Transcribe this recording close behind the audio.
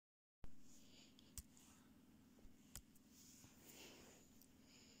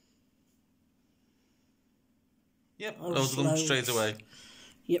Yep, loads of them straight away.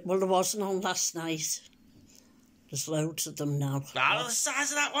 Yeah, well, there wasn't on last night. There's loads of them now. Ah, the size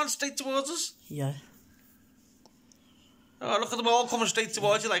of that one straight towards us. Yeah. Oh, look at them all coming straight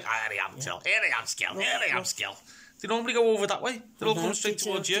towards you like, here I am, Till. Here I am, Skel. Here I am, Skel. They normally go over that way. They're all coming straight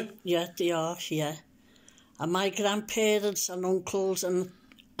towards you. Yeah, they are, yeah. And my grandparents and uncles and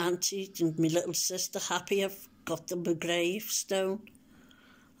aunties and my little sister happy I've got them a gravestone.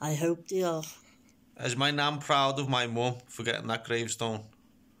 I hope they are. Is my nan proud of my mum for getting that gravestone?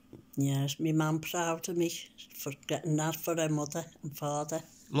 Yes, my mum proud of me for getting that for her mother and father.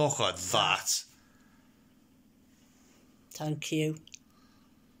 Look at that. Thank you.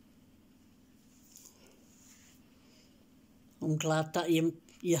 I'm glad that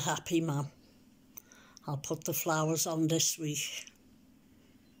you're happy, Mum. I'll put the flowers on this week.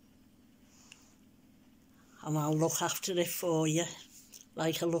 And I'll look after it for you,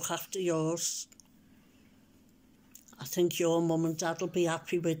 like I look after yours. I think your mum and dad will be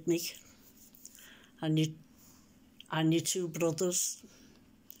happy with me. And your two brothers,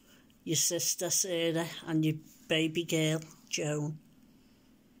 your sister Sarah and your baby girl Joan.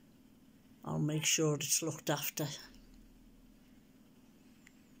 I'll make sure it's looked after.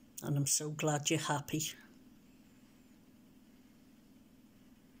 And I'm so glad you're happy.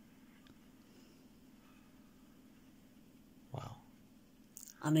 Wow.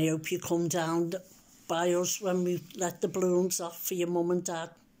 And I hope you come down by us when we let the balloons off for your mum and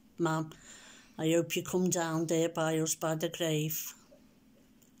dad, Mum. I hope you come down there by us by the grave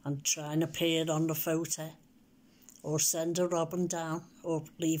and try and appear on the photo, or send a robin down, or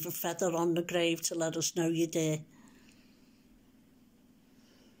leave a feather on the grave to let us know you're there.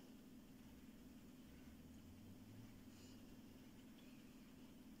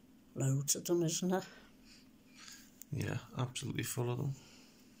 Loads of them, isn't there? Yeah, absolutely full of them.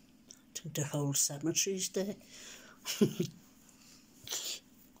 I think the whole cemetery's there.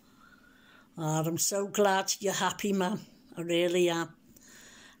 Oh, I'm so glad you're happy, Mum. I really am.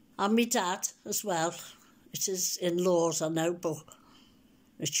 And my dad as well. It is in-laws, I know, but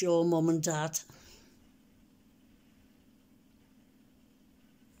it's your mum and dad.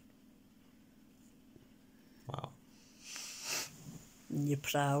 Wow. And you're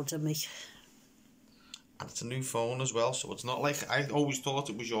proud of me. And it's a new phone as well, so it's not like I always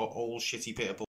thought it was your old shitty paper.